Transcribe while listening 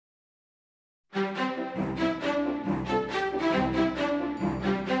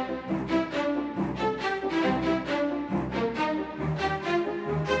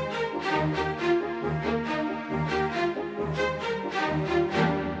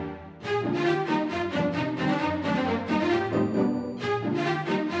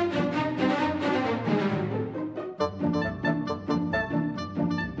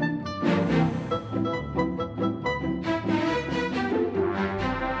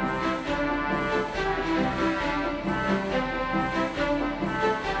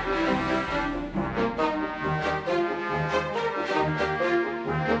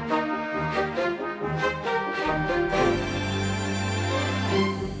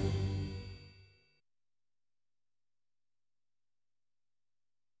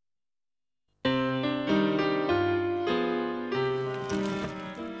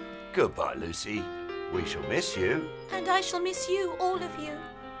Goodbye, Lucy. We shall miss you. And I shall miss you, all of you.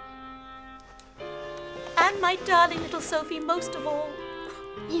 And my darling little Sophie most of all.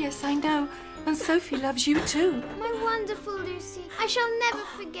 Yes, I know. And Sophie loves you too. My wonderful Lucy. I shall never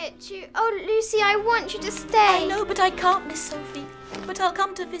forget you. Oh, Lucy, I want you to stay. I know, but I can't, Miss Sophie. But I'll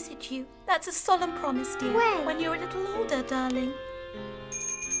come to visit you. That's a solemn promise, dear. When? When you're a little older, darling.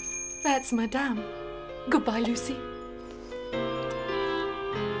 That's Madame. Goodbye, Lucy.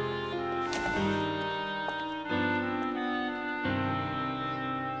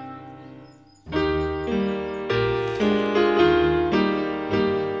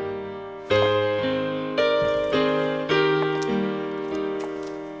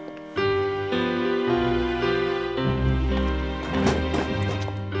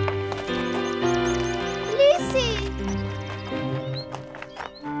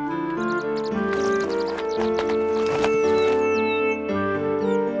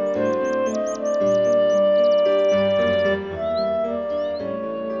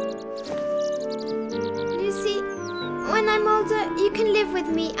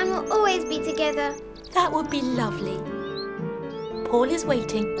 Together. That would be lovely. Paul is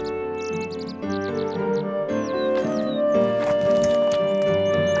waiting.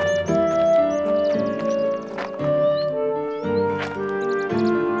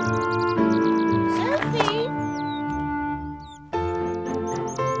 Sophie!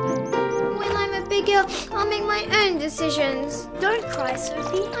 When I'm a big girl, I'll make my own decisions. Don't cry,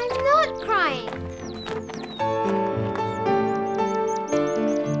 Sophie. I'm not crying.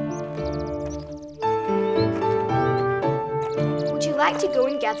 Like to go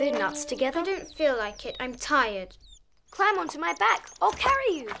and gather nuts together? I don't feel like it. I'm tired. Climb onto my back. I'll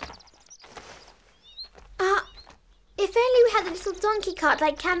carry you. If only we had a little donkey cart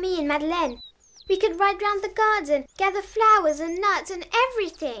like Camille and Madeleine. We could ride round the garden, gather flowers and nuts and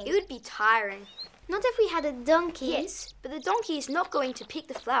everything. It would be tiring. Not if we had a donkey. Yes, but the donkey is not going to pick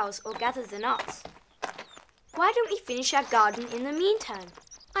the flowers or gather the nuts. Why don't we finish our garden in the meantime?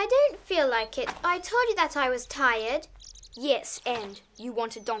 I don't feel like it. I told you that I was tired. Yes, and you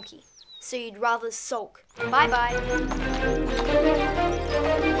want a donkey, so you'd rather sulk. Bye-bye.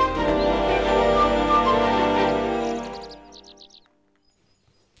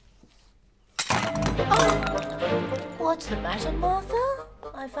 What's the matter, Martha?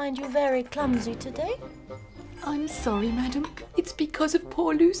 I find you very clumsy today. I'm sorry, madam. It's because of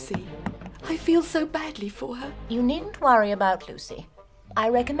poor Lucy. I feel so badly for her. You needn't worry about Lucy. I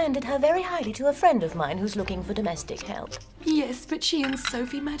recommended her very highly to a friend of mine who's looking for domestic help. Yes, but she and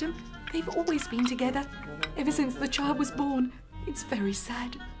Sophie, madam, they've always been together, ever since the child was born. It's very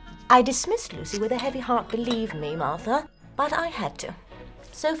sad. I dismissed Lucy with a heavy heart, believe me, Martha, but I had to.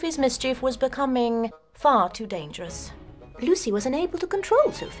 Sophie's mischief was becoming far too dangerous. Lucy was unable to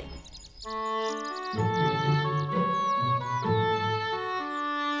control Sophie.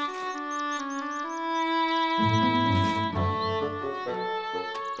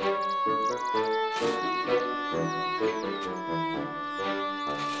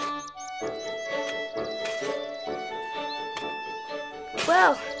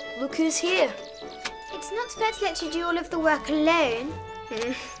 Well, look who's here. It's not fair to let you do all of the work alone.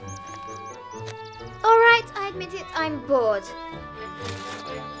 All right, I admit it, I'm bored.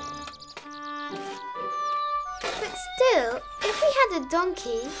 But still, if we had a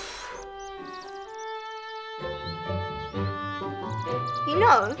donkey... You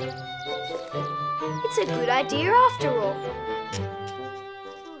know, it's a good idea after all.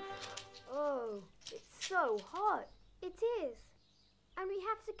 Oh, it's so hot. It is. And we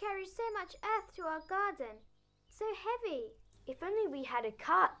have to carry so much earth to our garden. So heavy. If only we had a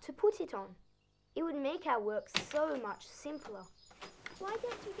cart to put it on. It would make our work so much simpler. Why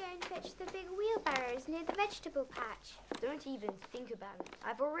don't you go and fetch the big wheelbarrows near the vegetable patch? Don't even think about it.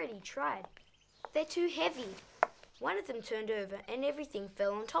 I've already tried. They're too heavy. One of them turned over and everything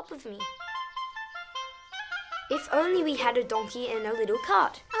fell on top of me. If only we had a donkey and a little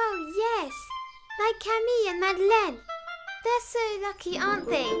cart. Oh, yes. Like Camille and Madeleine. They're so lucky, aren't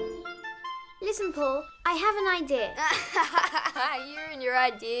they? Listen, Paul, I have an idea. You and your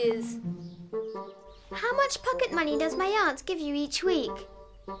ideas. How much pocket money does my aunt give you each week?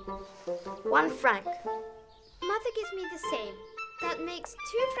 1 franc. Mother gives me the same. That makes 2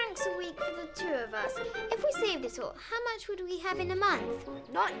 francs a week for the 2 of us. If we saved it all, how much would we have in a month?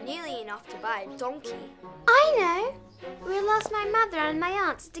 Not nearly enough to buy a donkey. I know. We'll ask my mother and my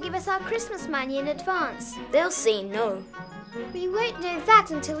aunt to give us our Christmas money in advance. They'll say no. We won't know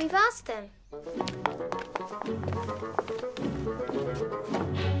that until we've asked them.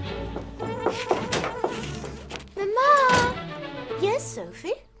 Mama! Yes,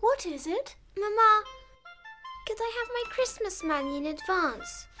 Sophie? What is it? Mama, could I have my Christmas money in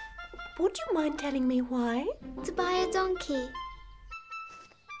advance? Would you mind telling me why? To buy a donkey.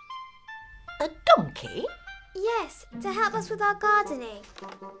 A donkey? Yes, to help us with our gardening.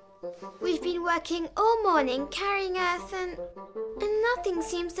 We've been working all morning carrying earth and nothing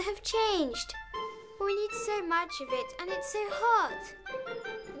seems to have changed. We need so much of it and it's so hot.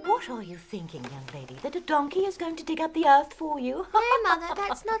 What are you thinking, young lady? That a donkey is going to dig up the earth for you? No, Mother,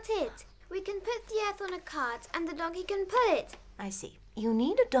 that's not it. We can put the earth on a cart and the donkey can pull it. I see. You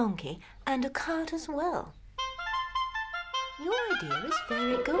need a donkey and a cart as well. Your idea is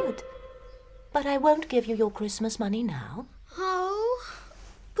very good. But I won't give you your Christmas money now. Oh,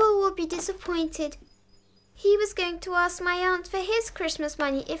 Paul will be disappointed. He was going to ask my aunt for his Christmas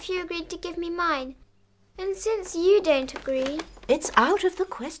money if you agreed to give me mine. And since you don't agree... It's out of the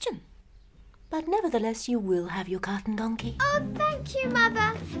question. But nevertheless, you will have your cart and donkey. Oh, thank you,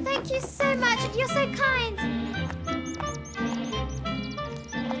 Mother. Thank you so much. You're so kind.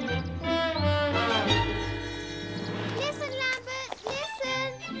 Listen, Lambert,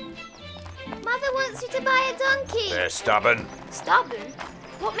 listen. Mother wants you to buy a donkey. They're stubborn. Stubborn?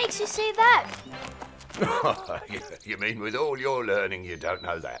 What makes you say that? You mean with all your learning you don't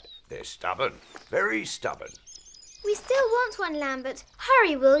know that? They're stubborn. Very stubborn. We still want one, Lambert.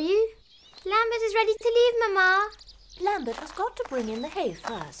 Hurry, will you? Lambert is ready to leave, Mama. Lambert has got to bring in the hay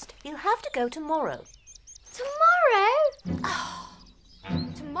first. He'll have to go tomorrow. Tomorrow?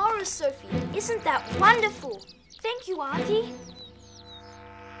 Tomorrow, Sophie. Isn't that wonderful? Thank you, Auntie.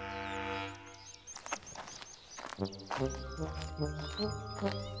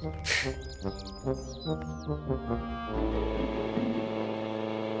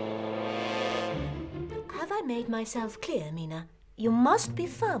 Have I made myself clear, Mina? You must be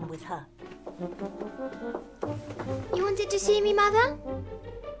firm with her. You wanted to see me, Mother?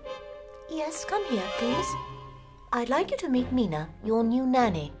 Yes, come here, please. I'd like you to meet Mina, your new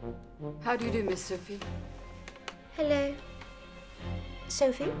nanny. How do you do, Miss Sophie? Hello.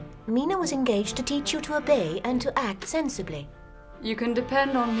 Sophie, Mina was engaged to teach you to obey and to act sensibly. You can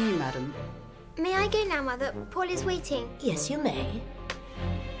depend on me, madam. May I go now, Mother? Paul is waiting. Yes, you may.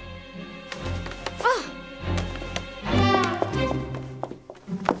 Oh!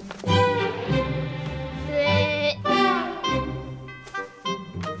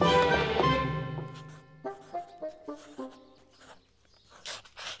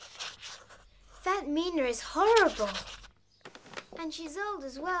 That Mina is horrible. And she's old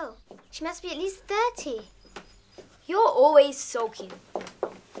as well. She must be at least 30. You're always sulking.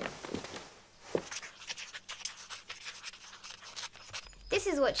 This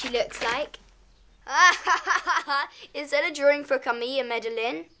is what she looks like. Is that a drawing for Camille and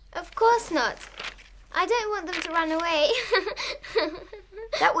Madeleine? Of course not. I don't want them to run away.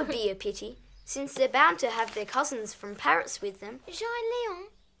 That would be a pity, since they're bound to have their cousins from Paris with them. Jean and Léon.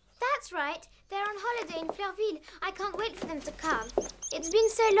 That's right. They're on holiday in Fleurville. I can't wait for them to come. It's been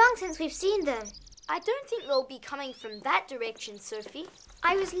so long since we've seen them. I don't think they'll be coming from that direction, Sophie.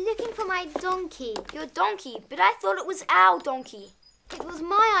 I was looking for my donkey. Your donkey, but I thought it was our donkey. It was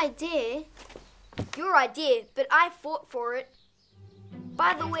my idea. Your idea, but I fought for it.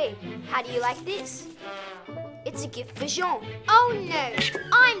 By the way, how do you like this? It's a gift for Jean. Oh no,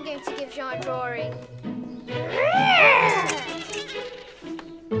 I'm going to give Jean a drawing.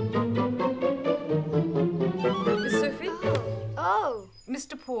 Miss Sophie? Oh,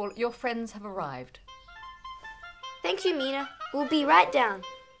 Mr. Paul, your friends have arrived. thank you, Mina. We'll be right down.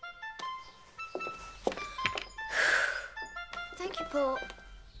 Thank you, Paul.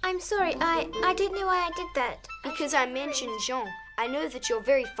 I'm sorry, I didn't know why I did that. Because I mentioned Jean, I know that you're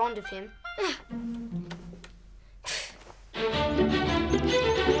very fond of him.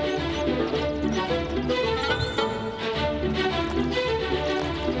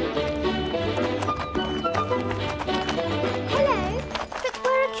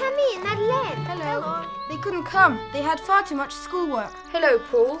 come. They had far too much schoolwork. Hello,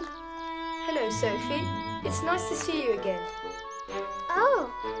 Paul. Hello, Sophie. It's nice to see you again. Oh.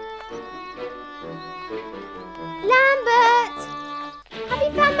 Lambert! Have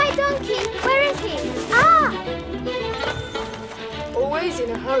you found my donkey? Where is he? Ah! Always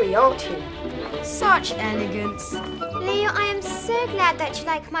in a hurry, aren't you? Such elegance. Leo, I am so glad that you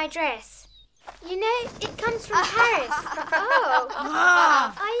like my dress. You know, it comes from Paris. Oh.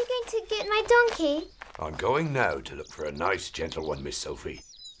 Are you going to get my donkey? I'm going now to look for a nice, gentle one, Miss Sophie.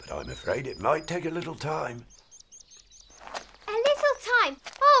 But I'm afraid it might take a little time. A little time?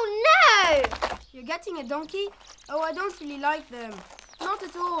 Oh, no! You're getting a donkey? Oh, I don't really like them. Not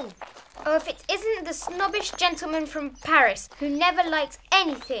at all. Oh, if it isn't the snobbish gentleman from Paris who never likes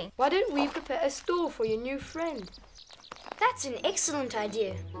anything. Why don't we prepare a stall for your new friend? That's an excellent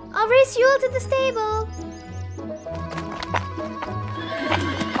idea. I'll race you all to the stable.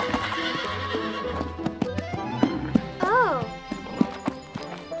 Oh.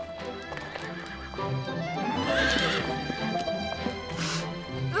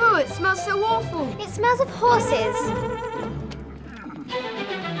 Oh, it smells so awful. It smells of horses.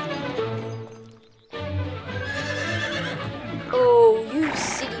 Oh, you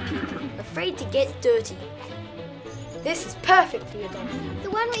silly people. Afraid to get dirty. This is perfect for your donkey. The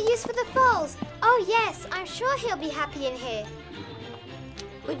one we use for the foals. Oh, yes, I'm sure he'll be happy in here.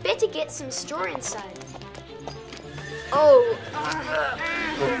 We'd better get some straw inside. Oh.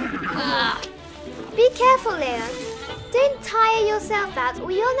 Be careful, Leon. Don't tire yourself out.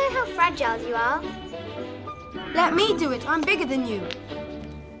 We all know how fragile you are. Let me do it. I'm bigger than you.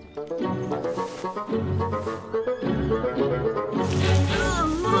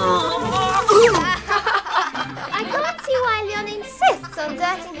 I can't see why Leon insists on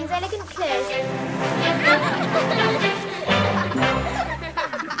dirtying his elegant clothes.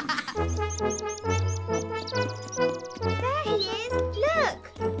 There he is. Look.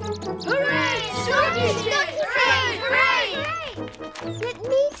 Hooray! Hooray! Let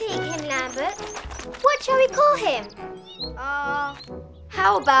me take him, Lambert. What shall we call him?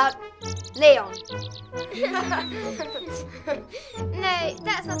 How about Leon? No,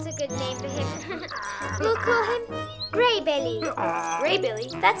 that's not a good name for him. We'll call him Greybelly. Greybelly?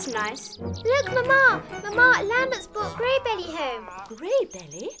 That's nice. Look, Mama! Mama, Lambert's brought Greybelly home.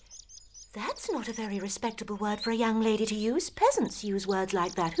 Greybelly? That's not a very respectable word for a young lady to use. Peasants use words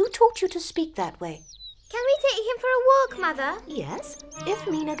like that. Who taught you to speak that way? Can we take him for a walk, Mother? Yes, if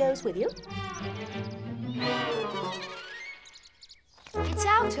Mina goes with you. It's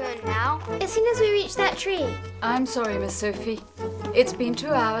our turn now. As soon as we reach that tree. I'm sorry, Miss Sophie. It's been 2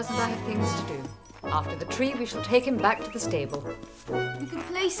 hours and I have things to do. After the tree, we shall take him back to the stable. We could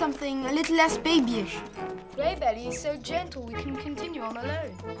play something a little less babyish. Greybelly is so gentle we can continue on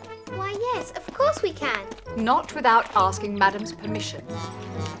alone. Why, yes, of course we can. Not without asking Madam's permission.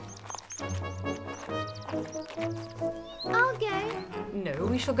 I'll go. No,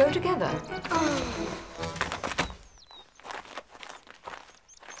 we shall go together.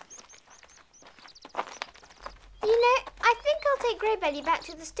 You know, I think I'll take Greybelly back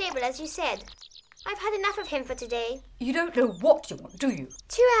to the stable as you said. I've had enough of him for today. You don't know what you want, do you?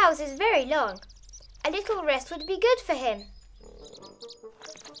 2 hours is very long. A little rest would be good for him.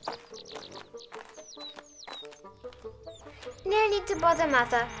 No need to bother,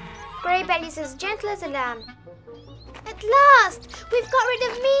 Mother. Greybelly's as gentle as a lamb. At last! We've got rid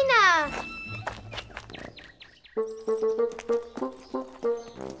of Mina!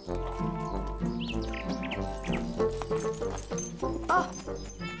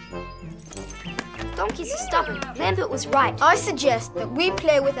 Donkeys are stubborn. Lambert was right. I suggest that we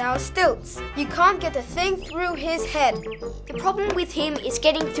play with our stilts. You can't get a thing through his head. The problem with him is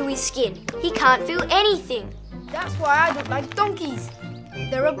getting through his skin. He can't feel anything. That's why I don't like donkeys.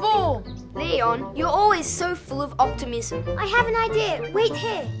 They're a bore. Leon, you're always so full of optimism. I have an idea. Wait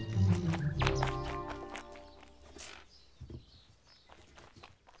here.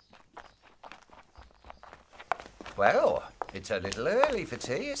 Well, it's a little early for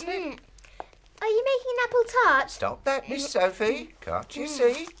tea, isn't it? Are you making an apple tart? Stop that, Miss Sophie. Can't you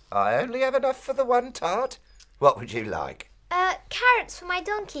see? I only have enough for the one tart. What would you like? Carrots for my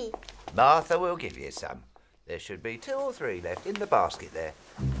donkey. Martha will give you some. There should be 2 or 3 left in the basket there.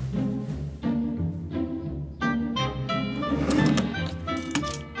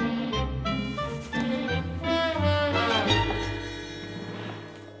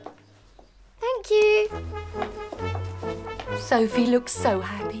 Thank you. Sophie looks so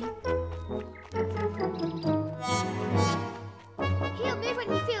happy. He'll move when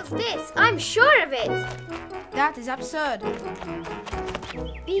he feels this. I'm sure of it. That is absurd.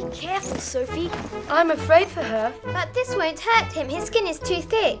 Be careful, Sophie. I'm afraid for her. But this won't hurt him. His skin is too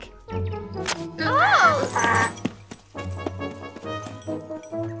thick. Oh!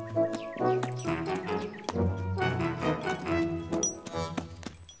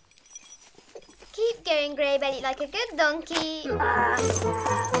 Keep going, Greybelly, like a good donkey.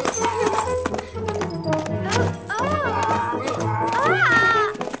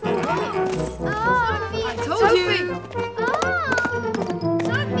 I told you.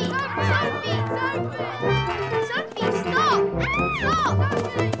 Sophie, stop!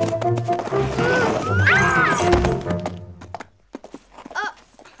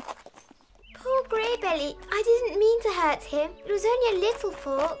 Poor Greybelly. I didn't mean to hurt him. It was only a little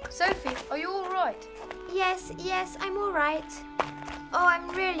fork. Sophie, are you all right? Yes, I'm all right. Oh, I'm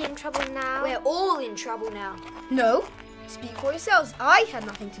really in trouble now. We're all in trouble now. No. Speak for yourselves. I had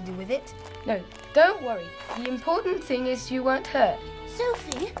nothing to do with it. No, don't worry. The important thing is you weren't hurt.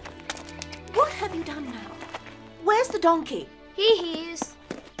 Sophie, what have you done now? Where's the donkey? Here he is.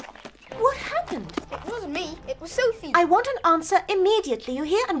 What happened? It wasn't me. It was Sophie. I want an answer immediately, you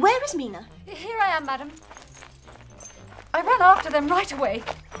hear? And where is Mina? Here I am, madam. I ran after them right away.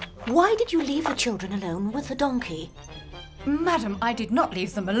 Why did you leave the children alone with the donkey? Madam, I did not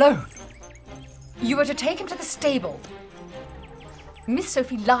leave them alone. You were to take him to the stable. Miss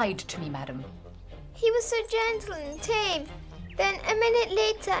Sophie lied to me, madam. He was so gentle and tame. Then a minute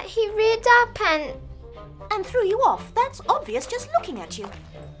later, he reared up And threw you off. That's obvious just looking at you.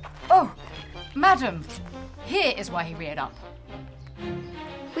 Oh, madam, here is why he reared up.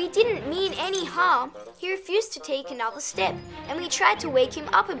 We didn't mean any harm. He refused to take another step, and we tried to wake him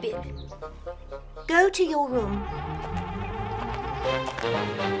up a bit. Go to your room.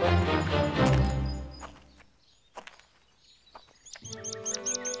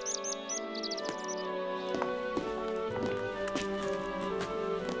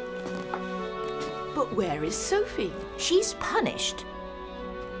 But where is Sophie? She's punished.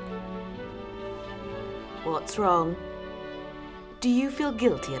 What's wrong? Do you feel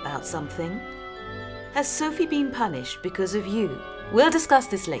guilty about something? Has Sophie been punished because of you? We'll discuss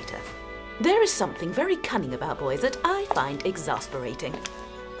this later. There is something very cunning about boys that I find exasperating.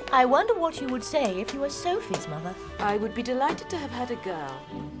 I wonder what you would say if you were Sophie's mother. I would be delighted to have had a girl.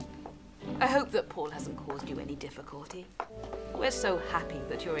 I hope that Paul hasn't caused you any difficulty. We're so happy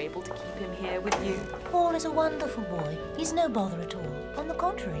that you're able to keep him here with you. Paul is a wonderful boy. He's no bother at all. On the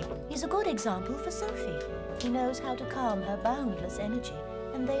contrary, he's a good example for Sophie. He knows how to calm her boundless energy,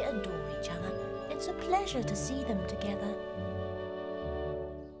 and they adore each other. It's a pleasure to see them together.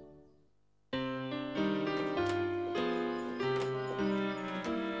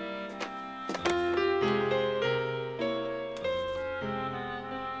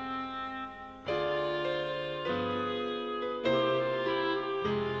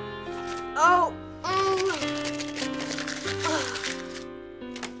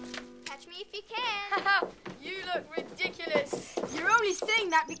 Catch me if you can. You look ridiculous. You're only saying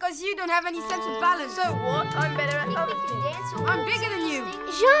that because you don't have any sense of balance. So what? I'm better at other things. I'm bigger than you.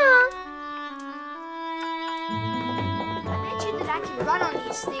 Jean! I mentioned that I can run on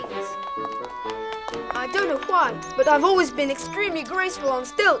these things. I don't know why, but I've always been extremely graceful on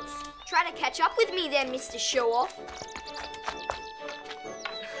stilts. Try to catch up with me then, Mr. Show-Off.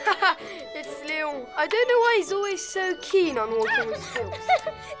 It's Leon. I don't know why he's always so keen on walking with stilts.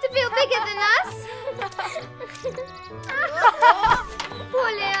 To feel bigger than us?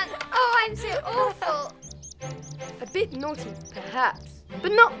 Poor Leon. Oh, I'm so awful. A bit naughty, perhaps,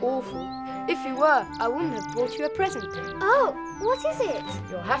 but not awful. If you were, I wouldn't have brought you a present. Oh, what is it?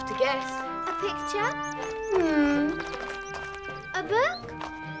 You'll have to guess. A picture? A book?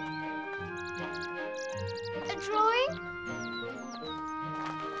 A drawing?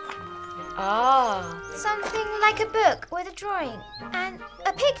 Ah. Something like a book with a drawing and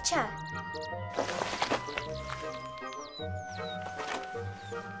a picture.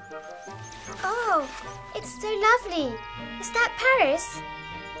 Oh, it's so lovely. Is that Paris?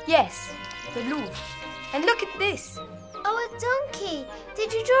 Yes, the Louvre. And look at this. Oh, a donkey.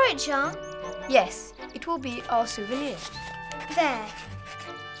 Did you draw it, Jean? Yes, it will be our souvenir. There.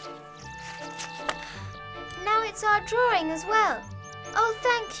 Now it's our drawing as well. Oh,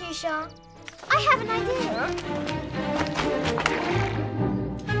 thank you, Jean. I have an idea.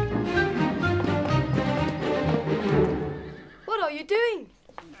 What are you doing?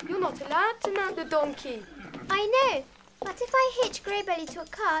 You're not allowed to mount the donkey. I know, but if I hitch Greybelly to a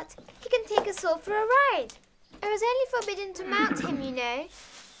cart, he can take us all for a ride. It was only forbidden to mount him, you know.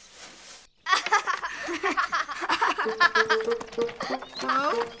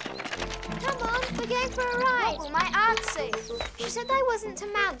 Oh? Come on. We're going for a ride. What will my aunt say? She said I wasn't to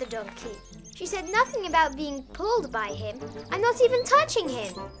mount the donkey. She said nothing about being pulled by him and not even touching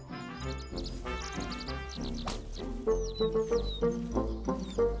him.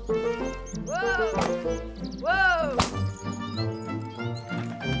 Whoa! Whoa!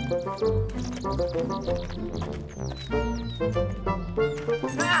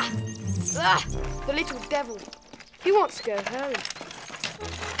 The little devil. He wants to go home.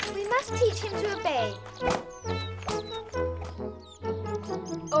 We must teach him to obey.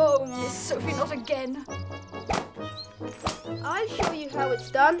 Oh, Miss Sophie, not again. I'll show you how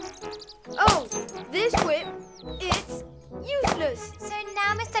it's done. Oh, this whip, it's useless. So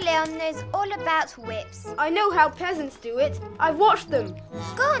now Mr. Leon knows all about whips. I know how peasants do it. I've watched them.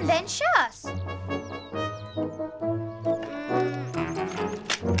 Go on then, show us.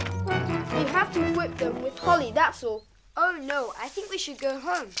 You have to whip them with holly, that's all. Oh no, I think we should go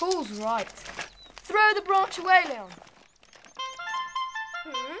home. Paul's right. Throw the branch away, Leon.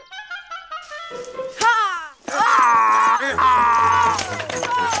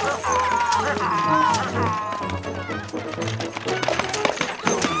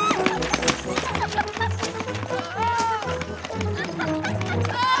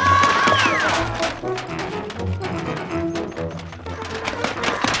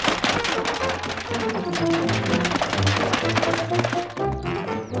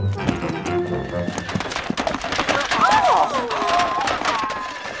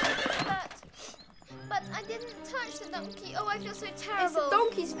 But I didn't touch the donkey. Oh, I feel so It's terrible. the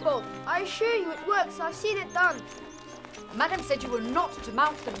donkey's fault. I assure you it works. I've seen it done. Madam said you were not to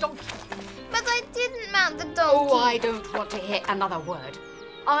mount the donkey. But I didn't mount the donkey. Oh, I don't want to hear another word.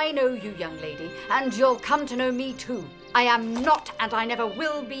 I know you, young lady, and you'll come to know me too. I am not, and I never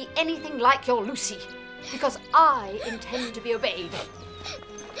will be, anything like your Lucy, because I intend to be obeyed.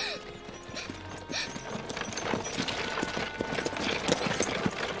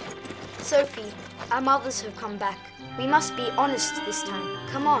 Sophie, our mothers have come back. We must be honest this time.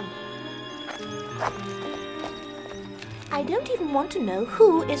 Come on. I don't even want to know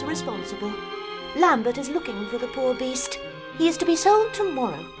who is responsible. Lambert is looking for the poor beast. He is to be sold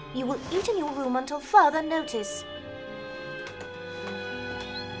tomorrow. You will eat in your room until further notice.